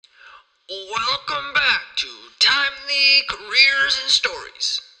Welcome back to Timely Careers and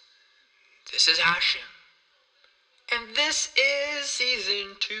Stories. This is Hashim, and this is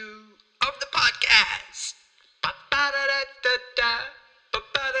season 2 of the podcast.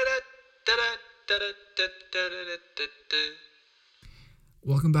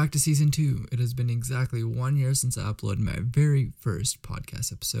 Welcome back to season 2. It has been exactly 1 year since I uploaded my very first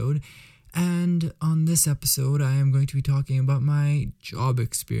podcast episode. And on this episode, I am going to be talking about my job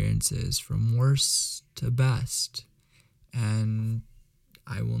experiences from worst to best. And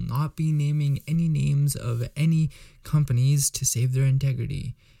I will not be naming any names of any companies to save their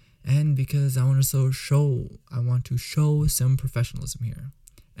integrity. And because I want to show some professionalism here.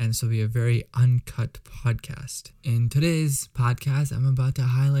 And this will be a very uncut podcast. In today's podcast, I'm about to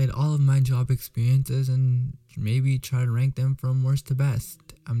highlight all of my job experiences and maybe try to rank them from worst to best.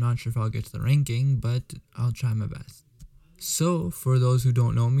 I'm not sure if I'll get to the ranking, but I'll try my best. So, for those who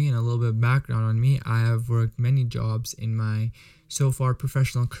don't know me and a little bit of background on me, I have worked many jobs in my so far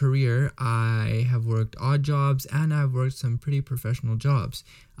professional career. I have worked odd jobs and I've worked some pretty professional jobs.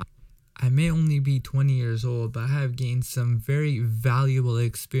 I may only be 20 years old, but I have gained some very valuable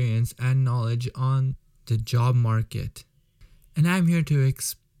experience and knowledge on the job market. And I'm here to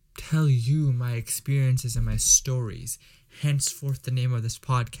tell you my experiences and my stories. Henceforth, the name of this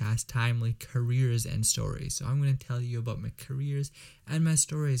podcast, Timely Careers and Stories. So I'm going to tell you about my careers and my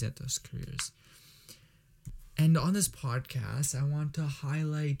stories at those careers. And on this podcast, I want to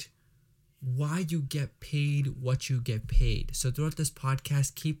highlight why you get paid what you get paid. So throughout this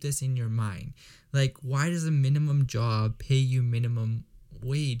podcast, keep this in your mind. Like, why does a minimum job pay you minimum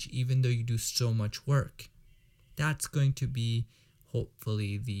wage even though you do so much work? That's going to be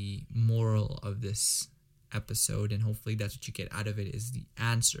hopefully the moral of this episode, and hopefully that's what you get out of it, is the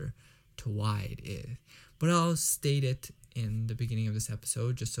answer to why it is. But I'll state it in the beginning of this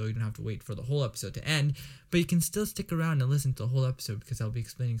episode just so you don't have to wait for the whole episode to end, but you can still stick around and listen to the whole episode because I'll be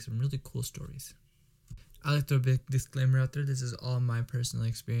explaining some really cool stories. I'll throw a big disclaimer out there. This is all my personal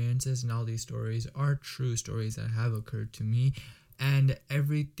experiences, and all these stories are true stories that have occurred to me, and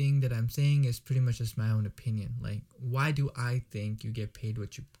everything that I'm saying is pretty much just my own opinion. Like, why do I think you get paid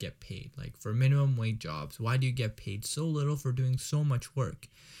what you get paid? Like, for minimum wage jobs, why do you get paid so little for doing so much work?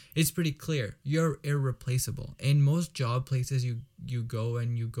 It's pretty clear. You're irreplaceable. In most job places you go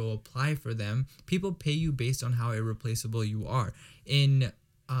and you go apply for them, people pay you based on how irreplaceable you are. In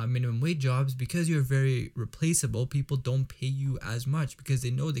minimum wage jobs, because you're very replaceable, people don't pay you as much because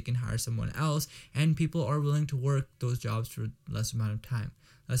they know they can hire someone else, and people are willing to work those jobs for less amount of time,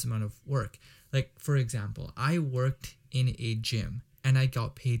 less amount of work. Like, for example, I worked in a gym and I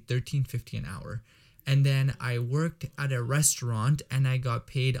got paid $13.50 an hour. And then I worked at a restaurant and I got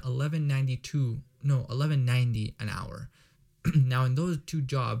paid $11.90 an hour. Now, in those two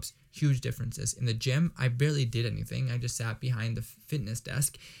jobs, huge differences. In the gym, I barely did anything. I just sat behind the fitness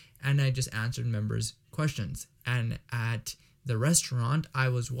desk and I just answered members' questions. And at the restaurant, I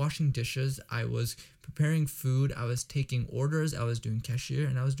was washing dishes, I was preparing food, I was taking orders, I was doing cashier,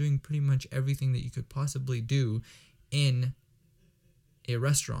 and I was doing pretty much everything that you could possibly do in a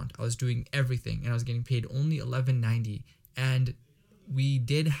restaurant. I was doing everything and I was getting paid only $11.90. And we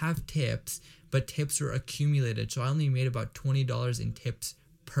did have tips, but tips were accumulated. So I only made about $20 in tips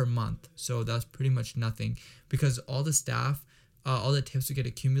per month. So that's pretty much nothing because all the staff, all the tips would get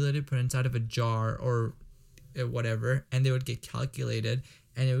accumulated, put inside of a jar or whatever, and they would get calculated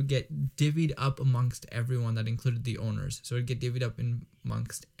and it would get divvied up amongst everyone. That included the owners. So it would get divvied up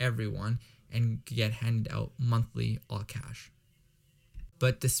amongst everyone and get handed out monthly, all cash.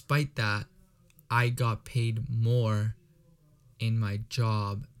 But despite that, I got paid more in my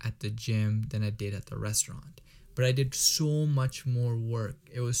job at the gym than I did at the restaurant. But I did so much more work.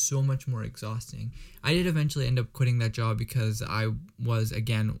 It was so much more exhausting. I did eventually end up quitting that job because I was,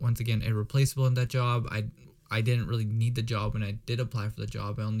 once again, irreplaceable in that job. I didn't really need the job when I did apply for the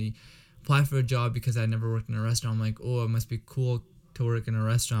job. I only applied for a job because I never worked in a restaurant. I'm like, oh, it must be cool to work in a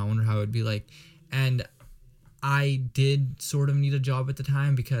restaurant. I wonder how it would be like. And I did sort of need a job at the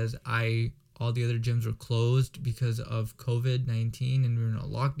time because all the other gyms were closed because of COVID-19 and we were in a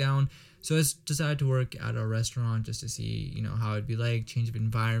lockdown. So I decided to work at a restaurant just to see, how it'd be like, change of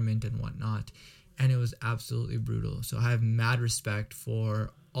environment and whatnot. And it was absolutely brutal. So I have mad respect for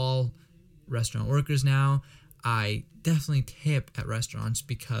all restaurant workers now. I definitely tip at restaurants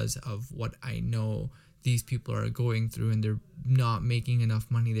because of what I know these people are going through and they're not making enough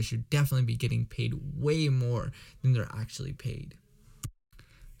money. They should definitely be getting paid way more than they're actually paid.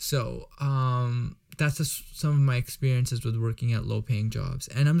 So, that's just some of my experiences with working at low-paying jobs.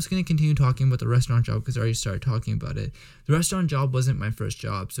 And I'm just going to continue talking about the restaurant job because I already started talking about it. The restaurant job wasn't my first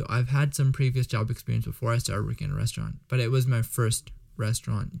job. So I've had some previous job experience before I started working in a restaurant, but it was my first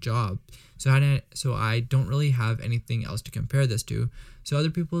restaurant job. So I don't really have anything else to compare this to. So other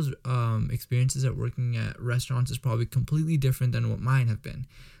people's experiences at working at restaurants is probably completely different than what mine have been.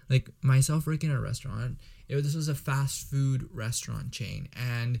 Like myself working at a restaurant, this was a fast food restaurant chain,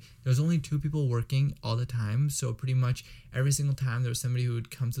 and there was only 2 people working all the time. So pretty much every single time there was somebody who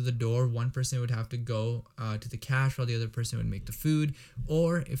would come to the door, one person would have to go to the cash while the other person would make the food,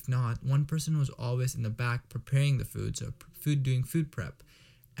 or if not, one person was always in the back preparing the food, so doing food prep.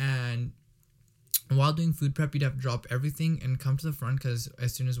 And while doing food prep, you'd have to drop everything and come to the front, because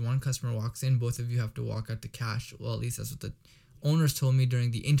as soon as one customer walks in, both of you have to walk out the cash. Well, at least that's what the owners told me during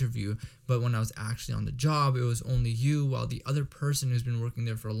the interview, but when I was actually on the job, it was only you, while the other person who's been working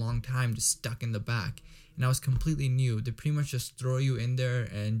there for a long time just stuck in the back. And I was completely new. They pretty much just throw you in there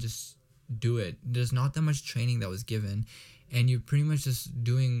and just do it. There's not that much training that was given, and you're pretty much just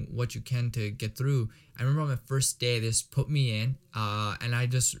doing what you can to get through. I remember on my first day, they just put me in, and I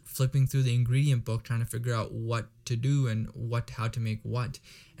just flipping through the ingredient book trying to figure out what to do and how to make what.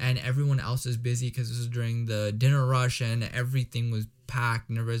 And everyone else is busy because this was during the dinner rush and everything was packed.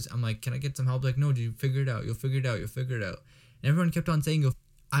 And I'm like, can I get some help? Like, no, dude, you figure it out. You'll figure it out. You'll figure it out. And everyone kept on saying,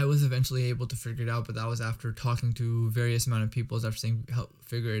 I was eventually able to figure it out, but that was after talking to various amount of people, after saying help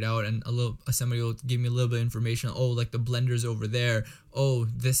figure it out, and somebody will give me a little bit of information. Oh, like the blender's over there. Oh,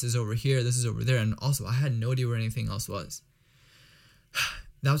 this is over here. This is over there. And also, I had no idea where anything else was.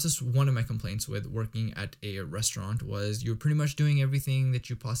 That was just one of my complaints with working at a restaurant, was you're pretty much doing everything that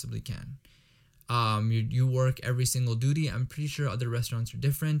you possibly can. You work every single duty. I'm pretty sure other restaurants are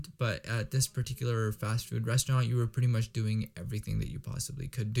different, but at this particular fast food restaurant, you were pretty much doing everything that you possibly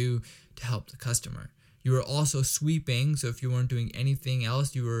could do to help the customer. You were also sweeping, so if you weren't doing anything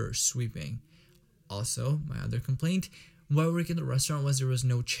else, you were sweeping. Also, my other complaint while working at the restaurant was there was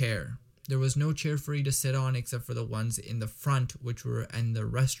no chair. There was no chair for you to sit on except for the ones in the front, which were in the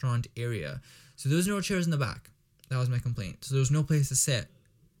restaurant area. So there was no chairs in the back. That was my complaint. So there was no place to sit.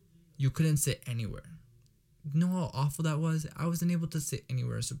 You couldn't sit anywhere. You know how awful that was? I wasn't able to sit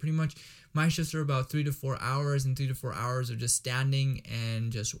anywhere. So pretty much my shifts were about 3 to 4 hours, and 3 to 4 hours of just standing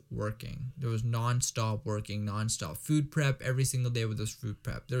and just working. There was non-stop working, non-stop food prep. Every single day was food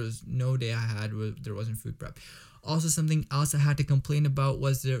prep. There was no day I had where there wasn't food prep. Also, something else I had to complain about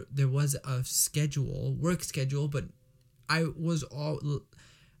was there was a work schedule, but I was out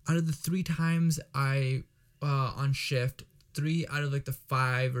of the 3 times I on shift, 3 out of like the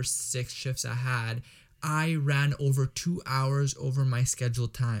 5 or 6 shifts I had, I ran over 2 hours over my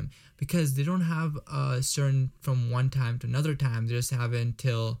scheduled time, because they don't have a certain from one time to another time. They just have it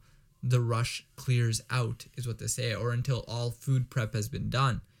until the rush clears out, is what they say, or until all food prep has been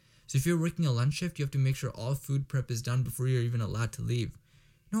done. So if you're working a lunch shift, you have to make sure all food prep is done before you're even allowed to leave.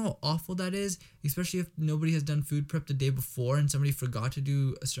 You know how awful that is? Especially if nobody has done food prep the day before and somebody forgot to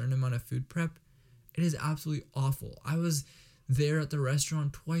do a certain amount of food prep. It is absolutely awful. I was there at the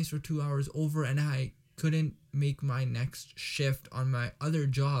restaurant twice for 2 hours over, and I couldn't make my next shift on my other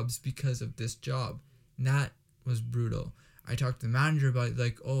jobs because of this job. And that was brutal. I talked to the manager about it,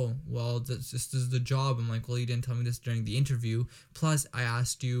 like, oh, well, this is the job. I'm like, well, you didn't tell me this during the interview. Plus, I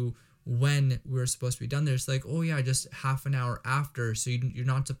asked you when we were supposed to be done there. It's like, oh, yeah, just half an hour after. So you're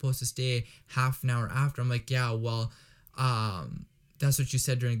not supposed to stay half an hour after. I'm like, yeah, well, that's what you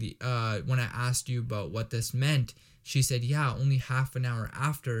said during the when I asked you about what this meant. She said, yeah, only half an hour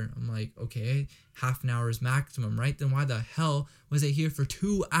after. I'm like, okay, half an hour is maximum, right? Then why the hell was I here for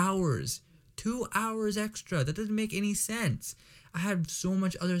 2 hours? 2 hours extra. That doesn't make any sense. I had so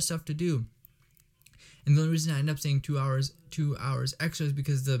much other stuff to do. And the only reason I ended up saying 2 hours extra is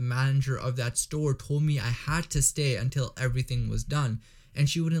because the manager of that store told me I had to stay until everything was done. And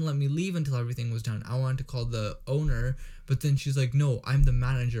she wouldn't let me leave until everything was done. I wanted to call the owner, but then she's like, no, I'm the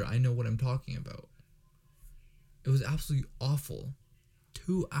manager. I know what I'm talking about. It was absolutely awful.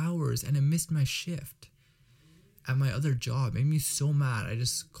 2 hours, and I missed my shift at my other job. It made me so mad. I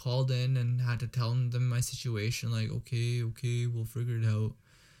just called in and had to tell them my situation, like, okay, we'll figure it out.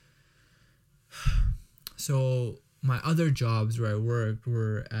 So my other jobs where I worked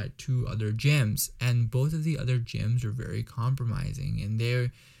were at 2 other gyms, and both of the other gyms are very compromising, and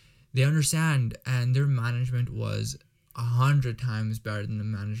they understand, and their management was 100 times better than the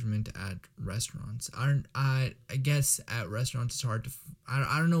management at restaurants. I guess at restaurants it's hard to.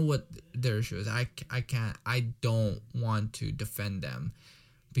 I don't know what their issue is. I don't want to defend them,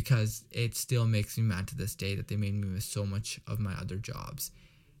 because it still makes me mad to this day that they made me miss so much of my other jobs.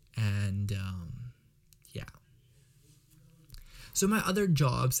 And yeah. So my other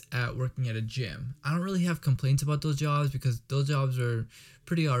jobs at working at a gym, I don't really have complaints about those jobs because those jobs are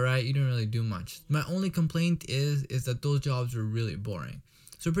pretty alright. You don't really do much. My only complaint is that those jobs are really boring.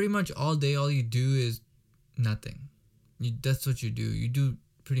 So pretty much all day, all you do is nothing. That's what you do. You do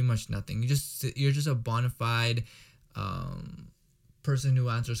pretty much nothing. You're just a bona fide person who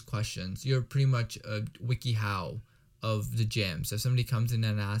answers questions. You're pretty much a WikiHow of the gym. So if somebody comes in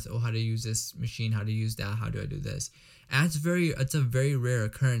and asks, oh, how to use this machine, how to use that, how do I do this? And it's a very rare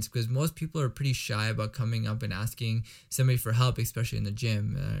occurrence because most people are pretty shy about coming up and asking somebody for help, especially in the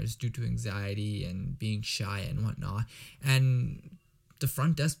gym. It's due to anxiety and being shy and whatnot. And the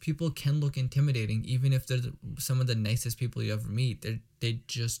front desk people can look intimidating, even if they're some of the nicest people you ever meet. They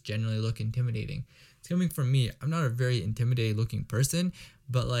just generally look intimidating. It's coming from me. I'm not a very intimidating looking person,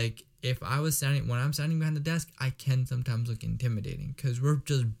 but like when I'm standing behind the desk, I can sometimes look intimidating because we're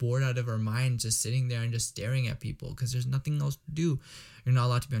just bored out of our minds just sitting there and just staring at people because there's nothing else to do. You're not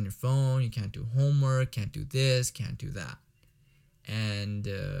allowed to be on your phone. You can't do homework, can't do this, can't do that. And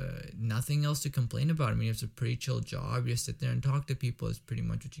nothing else to complain about. I mean, it's a pretty chill job. You just sit there and talk to people. It's pretty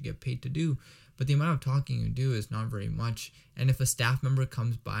much what you get paid to do. But the amount of talking you do is not very much. And if a staff member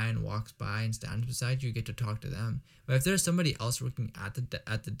comes by and walks by and stands beside you, you get to talk to them. But if there's somebody else working at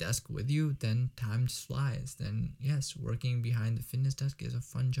the desk with you, then time just flies. Then yes, working behind the fitness desk is a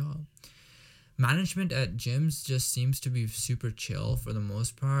fun job. Management at gyms just seems to be super chill for the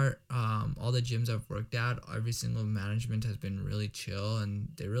most part. All the gyms I've worked at, every single management has been really chill and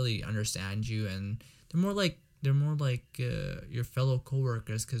they really understand you, and they're more like your fellow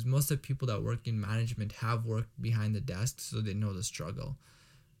coworkers because most of the people that work in management have worked behind the desk, so they know the struggle,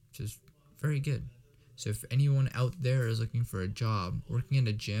 which is very good. So if anyone out there is looking for a job, working at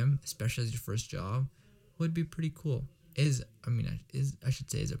a gym, especially as your first job, would be pretty cool. Is a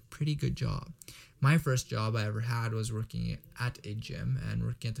pretty good job. My first job I ever had was working at a gym and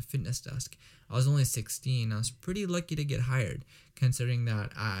working at the fitness desk. I was only 16. I was pretty lucky to get hired, considering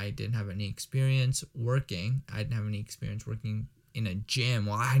that I didn't have any experience working. I didn't have any experience working in a gym.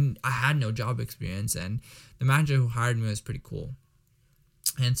 Well, I had no job experience, and the manager who hired me was pretty cool.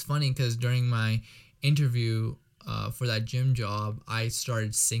 And it's funny because during my interview for that gym job, I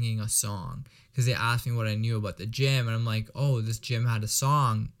started singing a song because they asked me what I knew about the gym, and I'm like, oh, this gym had a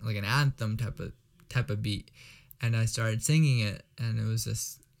song, like an anthem type of beat, and I started singing it, and it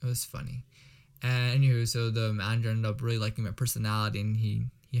was funny. And anywho, so the manager ended up really liking my personality, and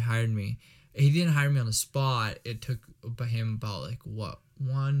he hired me. He didn't hire me on the spot. It took him about like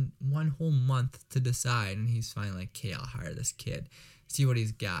one whole month to decide, and he's finally like, okay, I'll hire this kid, see what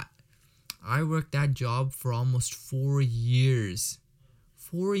he's got. I worked that job for almost 4 years.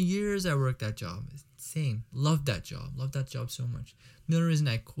 4 years I worked that job. It's insane. Loved that job so much. The only reason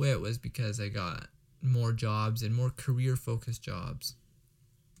I quit was because I got more jobs and more career-focused jobs.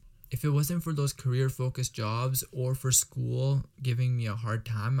 If it wasn't for those career-focused jobs or for school giving me a hard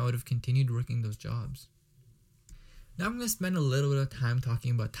time, I would have continued working those jobs. Now I'm going to spend a little bit of time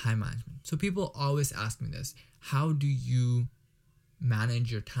talking about time management. So people always ask me this. How do you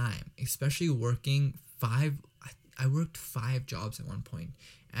manage your time, especially working I worked 5 jobs at one point,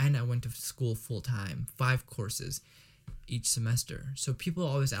 and I went to school full time, 5 courses each semester. So people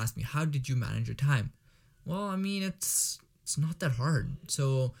always ask me, how did you manage your time? Well, I mean, it's not that hard.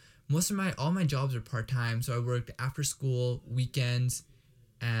 So all my jobs are part-time. So I worked after school, weekends,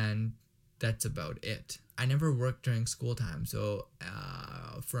 and that's about it. I never worked during school time. So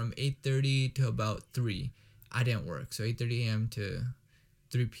from 8:30 to about 3, I didn't work. So 8:30 a.m. to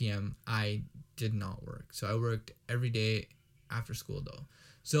 3 p.m. I did not work. So I worked every day after school though.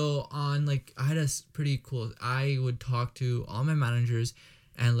 So I had a pretty cool, I would talk to all my managers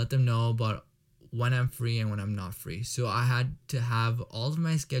and let them know about when I'm free and when I'm not free. So I had to have all of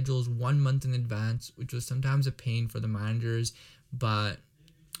my schedules 1 month in advance, which was sometimes a pain for the managers, but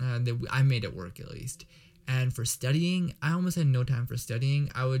I made it work at least. And for studying, I almost had no time for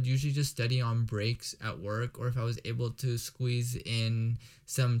studying. I would usually just study on breaks at work, or if I was able to squeeze in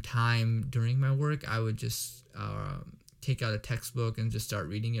some time during my work, I would just take out a textbook and just start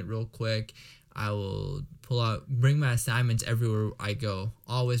reading it real quick. I will bring my assignments everywhere I go.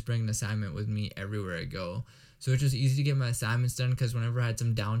 Always bring an assignment with me everywhere I go. So it's just easy to get my assignments done because whenever I had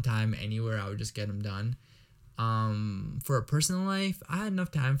some downtime anywhere, I would just get them done. For a personal life, I had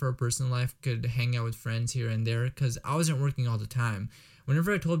enough time for a personal life, could hang out with friends here and there because I wasn't working all the time.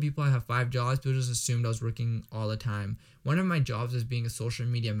 Whenever I told people I have 5 jobs, people just assumed I was working all the time. One of my jobs was being a social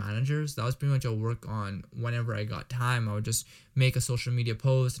media manager, so that was pretty much a work on whenever I got time. I would just make a social media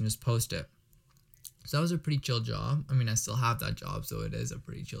post and just post it. So that was a pretty chill job. I mean, I still have that job, so it is a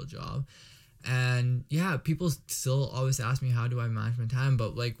pretty chill job. And yeah, people still always ask me, how do I manage my time?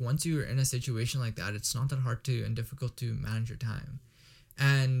 But like, once you're in a situation like that, it's not that hard to and difficult to manage your time.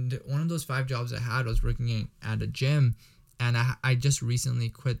 And one of those 5 jobs I had was working at a gym. And I just recently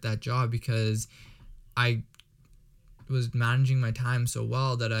quit that job because I was managing my time so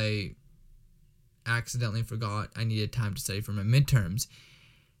well that I accidentally forgot I needed time to study for my midterms.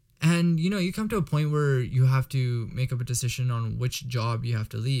 And you come to a point where you have to make up a decision on which job you have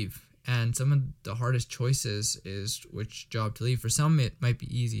to leave. And some of the hardest choices is which job to leave. For some, it might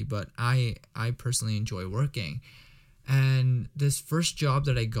be easy, but I personally enjoy working. And this first job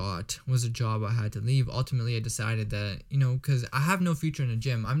that I got was a job I had to leave. Ultimately, I decided that, because I have no future in a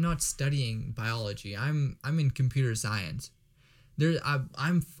gym. I'm not studying biology. I'm in computer science.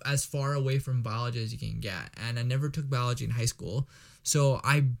 I'm as far away from biology as you can get. And I never took biology in high school. So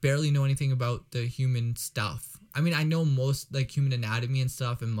I barely know anything about the human stuff. I mean, I know most like human anatomy and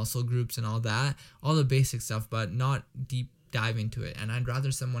stuff and muscle groups and all that, all the basic stuff, but not deep dive into it. And I'd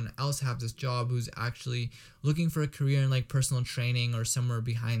rather someone else have this job who's actually looking for a career in like personal training or somewhere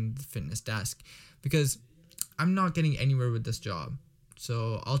behind the fitness desk, because I'm not getting anywhere with this job.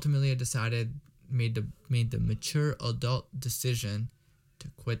 So ultimately I decided, made the mature adult decision to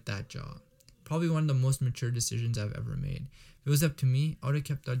quit that job. Probably one of the most mature decisions I've ever made. If it was up to me, I would have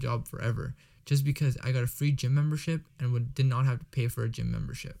kept that job forever, just because I got a free gym membership and did not have to pay for a gym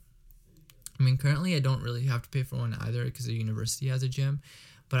membership. I mean, currently I don't really have to pay for one either because the university has a gym,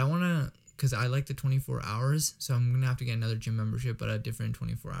 but I want to, because I like the 24 hours, so I'm going to have to get another gym membership, but a different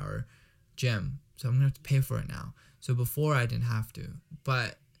 24-hour gym. So I'm going to have to pay for it now. So before I didn't have to,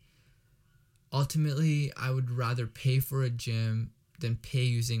 but ultimately I would rather pay for a gym than pay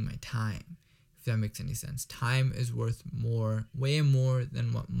using my time, if that makes any sense. Time is worth more, way more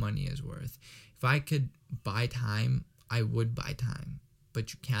than what money is worth. If I could buy time, I would buy time,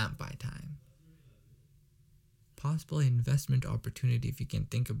 but you can't buy time. Possible investment opportunity if you can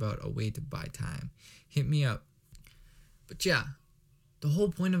think about a way to buy time. Hit me up. But yeah, the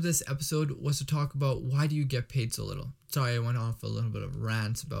whole point of this episode was to talk about why do you get paid so little. Sorry, I went off a little bit of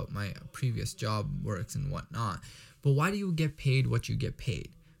rants about my previous job works and whatnot. But why do you get paid what you get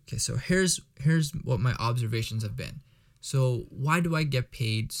paid? Okay, so here's what my observations have been. So why do I get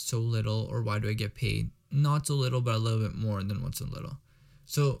paid so little, or why do I get paid not so little but a little bit more than what's so little?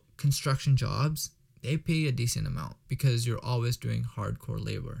 So construction jobs, they pay a decent amount because you're always doing hardcore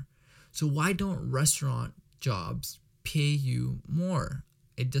labor. So why don't restaurant jobs pay you more?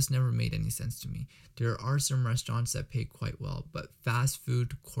 It just never made any sense to me. There are some restaurants that pay quite well, but fast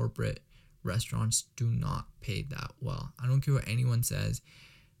food corporate restaurants do not pay that well. I don't care what anyone says.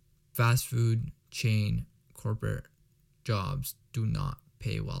 Fast food chain corporate jobs do not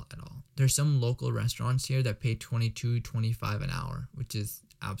pay well at all. There's some local restaurants here that pay $22-25 an hour, which is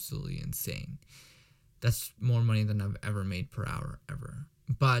absolutely insane. That's more money than I've ever made per hour ever.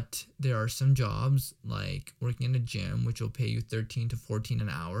 But there are some jobs like working in a gym, which will pay you $13 to $14 an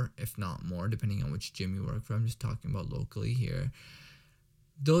hour, if not more, depending on which gym you work for. I'm just talking about locally here.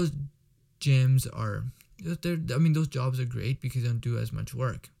 Those gyms are, those jobs are great because you don't do as much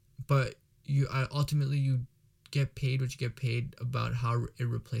work. But ultimately you get paid what you get paid about how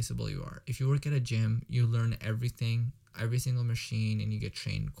irreplaceable you are. If you work at a gym, you learn everything, every single machine, and you get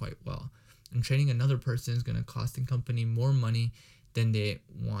trained quite well. And training another person is going to cost the company more money than they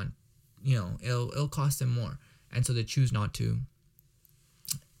want. It'll cost them more. And so they choose not to.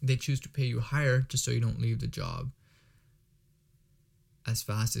 They choose to pay you higher just so you don't leave the job as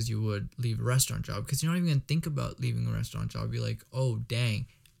fast as you would leave a restaurant job, because you're not even going to think about leaving a restaurant job. You're like, oh, dang,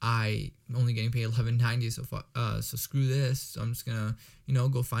 I'm only getting paid $11.90, so screw this. So I'm just going to,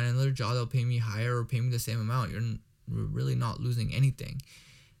 go find another job that'll pay me higher or pay me the same amount. You're really not losing anything.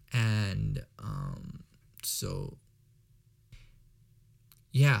 And so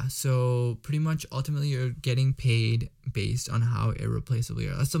pretty much ultimately you're getting paid based on how irreplaceable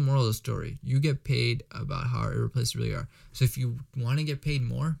you are. That's the moral of the story. You get paid about how irreplaceable you are. So if you want to get paid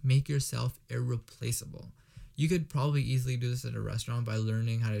more, make yourself irreplaceable. You could probably easily do this at a restaurant by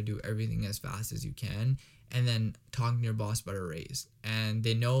learning how to do everything as fast as you can and then talking to your boss about a raise. And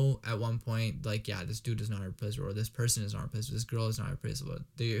they know at one point, like, yeah, this dude is not replaceable, or this person is not replaceable, this girl is not replaceable.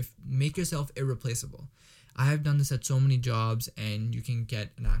 Make yourself irreplaceable. I have done this at so many jobs, and you can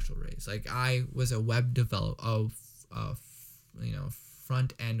get an actual raise. Like, I was a web developer,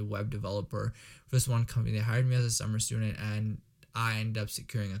 front-end web developer for this one company. They hired me as a summer student, and I ended up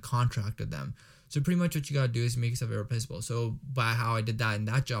securing a contract with them. So pretty much what you gotta do is make yourself irreplaceable. So by how I did that in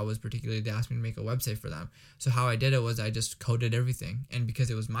that job was particularly, they asked me to make a website for them. So how I did it was I just coded everything. And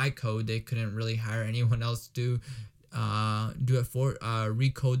because it was my code, they couldn't really hire anyone else to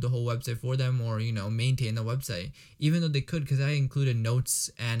recode the whole website for them, or maintain the website, even though they could, because I included notes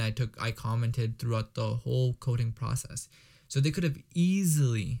and I commented throughout the whole coding process. So they could have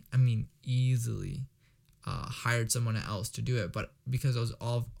easily hired someone else to do it, but because I was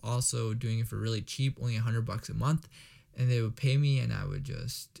also doing it for really cheap, only $100 a month, and they would pay me, and I would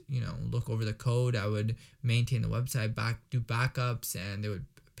just look over the code, I would maintain the website, do backups, and they would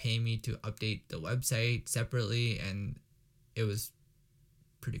pay me to update the website separately, and it was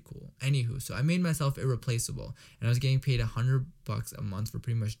pretty cool. Anywho, so I made myself irreplaceable, and I was getting paid $100 a month for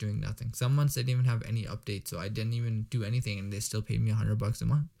pretty much doing nothing. Some months I didn't even have any updates, so I didn't even do anything, and they still paid me $100 a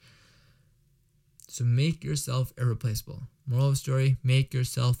month. So make yourself irreplaceable. Moral of the story, make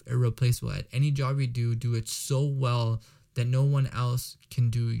yourself irreplaceable. At any job you do it so well that no one else can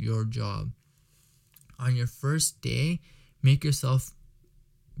do your job. On your first day, make yourself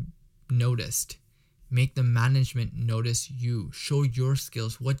noticed. Make the management notice you. Show your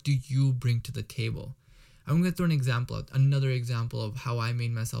skills. What do you bring to the table? I'm going to throw another example of how I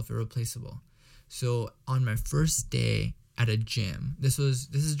made myself irreplaceable. So on my first day at a gym, this is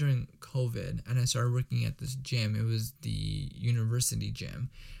during COVID, and I started working at this gym. It was the university gym.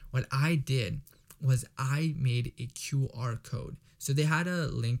 What I did was I made a QR code. So they had a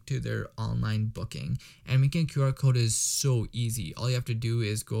link to their online booking, and making a QR code is so easy. All you have to do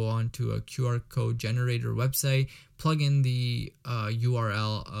is go onto a QR code generator website, plug in the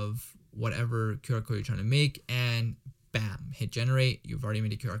URL of whatever QR code you're trying to make, and bam, hit generate. You've already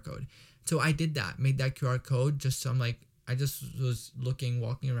made a QR code. So I did that, made that QR code. Just so I just was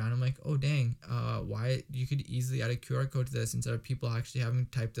walking around. I'm like, oh dang, why you could easily add a QR code to this instead of people actually having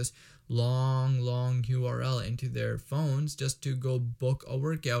to type this long URL into their phones just to go book a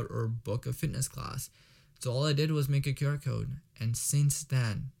workout or book a fitness class. So all I did was make a QR code, and since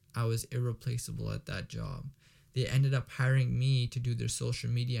then I was irreplaceable at that job. They ended up hiring me to do their social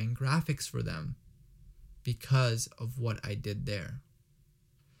media and graphics for them because of what I did there.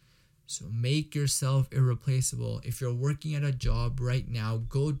 So make yourself irreplaceable. If you're working at a job right now,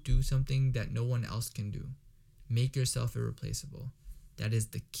 go do something that no one else can do. Make yourself irreplaceable. That is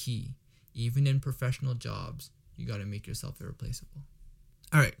the key. Even in professional jobs, you got to make yourself irreplaceable.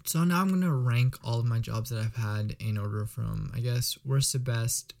 All right, so now I'm going to rank all of my jobs that I've had in order from, I guess, worst to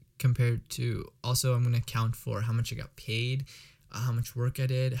best, compared to, also I'm going to account for how much I got paid, how much work I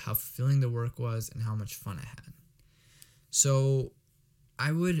did, how fulfilling the work was, and how much fun I had. So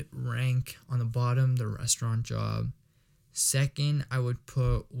I would rank on the bottom the restaurant job. Second, I would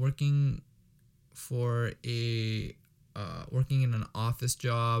put working in an office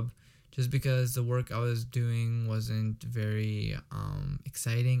job, just because the work I was doing wasn't very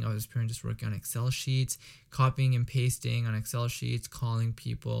exciting. I was pretty much just working on Excel sheets, copying and pasting on Excel sheets, calling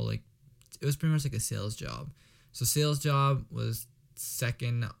people. Like, it was pretty much like a sales job. So sales job was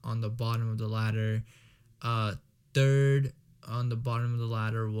second on the bottom of the ladder. Third on the bottom of the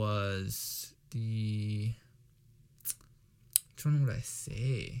ladder was which one would I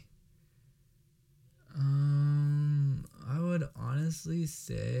say? I would honestly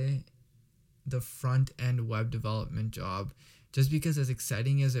say the front end web development job, just because as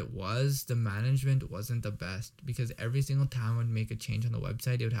exciting as it was, the management wasn't the best, because every single time I would make a change on the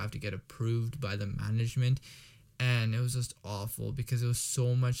website, it would have to get approved by the management. And it was just awful because it was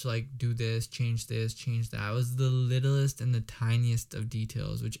so much like, do this, change that. It was the littlest and the tiniest of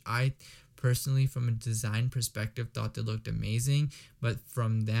details, which I personally, from a design perspective, thought they looked amazing. But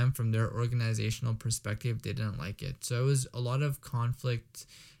from their organizational perspective, they didn't like it. So it was a lot of conflict,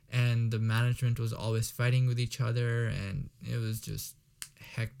 and the management was always fighting with each other, and it was just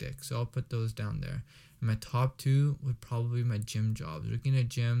hectic. So I'll put those down there. And my top two would probably be my gym jobs. Working in a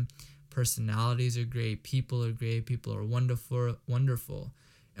gym, personalities are great, people are wonderful.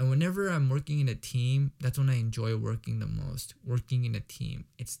 And whenever I'm working in a team, that's when I enjoy working the most. Working in a team,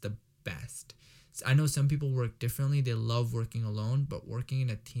 it's the best. So I know some people work differently. They love working alone, but working in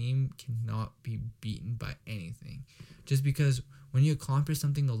a team cannot be beaten by anything. Just because when you accomplish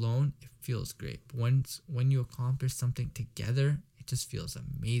something alone, it feels great. But when you accomplish something together, it just feels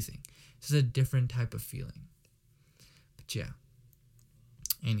amazing. It's just a different type of feeling. But yeah.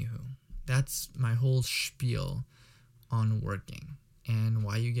 Anywho, that's my whole spiel on working and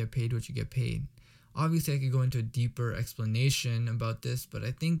why you get paid what you get paid. Obviously, I could go into a deeper explanation about this, but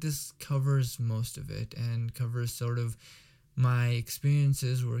I think this covers most of it and covers sort of my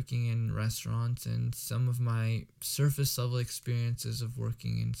experiences working in restaurants and some of my surface level experiences of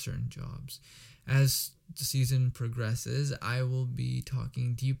working in certain jobs. As the season progresses, I will be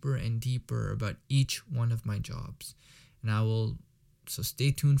talking deeper and deeper about each one of my jobs, and I will So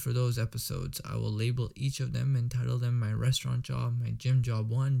stay tuned for those episodes. I will label each of them and title them my restaurant job, my gym job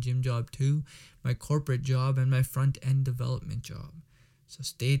 1, gym job 2, my corporate job, and my front end development job. So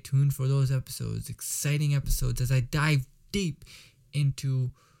stay tuned for those episodes, exciting episodes as I dive deep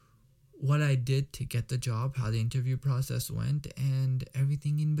into what I did to get the job, how the interview process went, and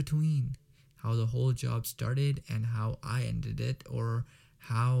everything in between. How the whole job started and how I ended it, or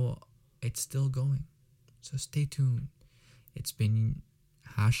how it's still going. So stay tuned. It's been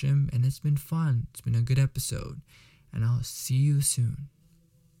Hashim and it's been fun. It's been a good episode, and I'll see you soon.